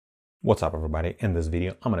What's up everybody? In this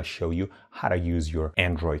video, I'm going to show you how to use your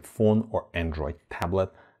Android phone or Android tablet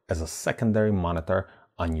as a secondary monitor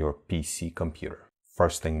on your PC computer.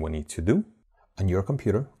 First thing we need to do, on your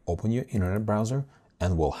computer, open your internet browser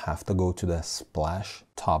and we'll have to go to the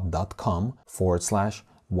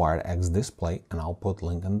splashtop.com/WiredXDisplay, and I'll put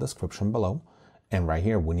link in the description below. And right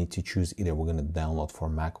here, we need to choose either we're going to download for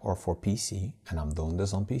Mac or for PC. And I'm doing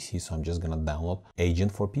this on PC, so I'm just going to download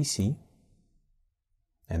Agent for PC.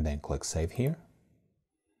 And then click Save here.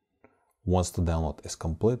 Once the download is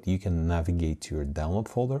complete, you can navigate to your download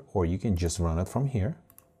folder or you can just run it from here.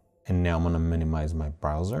 And now I'm going to minimize my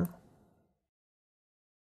browser.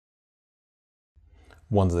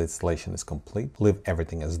 Once the installation is complete, leave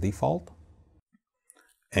everything as default.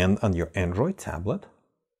 And on your Android tablet,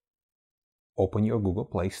 open your Google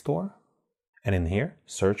Play Store. And in here,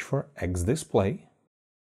 search for XDisplay.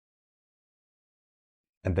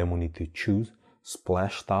 And then we need to choose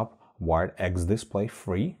SplashTop WiredXDisplay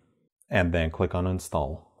free, and then click on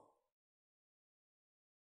install.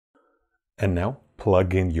 And now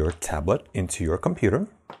plug in your tablet into your computer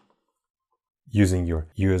using your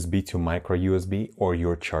USB to micro USB or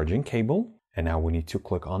your charging cable. And now we need to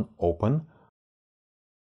click on open.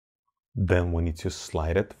 Then we need to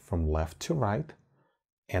slide it from left to right,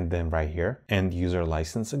 and then right here, end user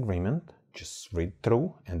license agreement, just read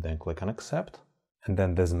through and then click on accept. And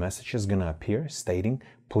then this message is going to appear stating,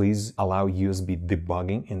 please allow USB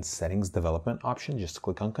debugging in settings development option. Just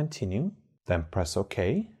click on continue, then press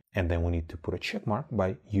OK. And then we need to put a check mark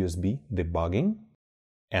by USB debugging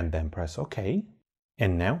and then press OK.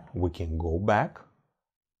 And now we can go back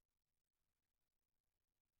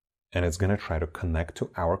and it's going to try to connect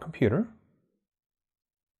to our computer.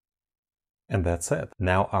 And that's it.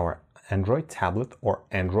 Now our Android tablet or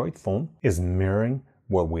Android phone is mirroring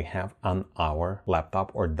what we have on our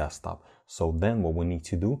laptop or desktop. So then what we need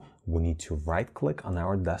to do, we need to right click on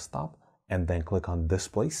our desktop and then click on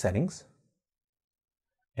display settings.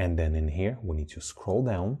 And then in here, we need to scroll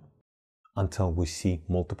down until we see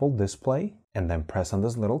multiple display and then press on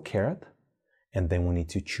this little caret. And then we need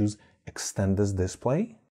to choose extend this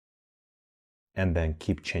display and then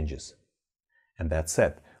keep changes. And that's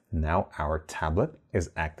it. Now our tablet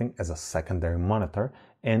is acting as a secondary monitor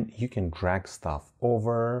and you can drag stuff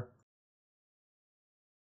over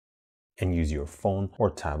and use your phone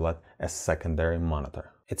or tablet as secondary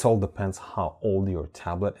monitor. It all depends how old your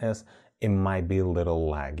tablet is. It might be a little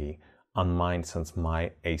laggy. On mine, since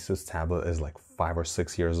my Asus tablet is like 5 or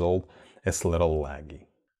 6 years old, it's a little laggy.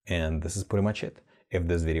 And this is pretty much it. If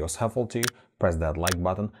this video is helpful to you, press that like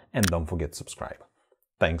button and don't forget to subscribe.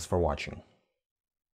 Thanks for watching.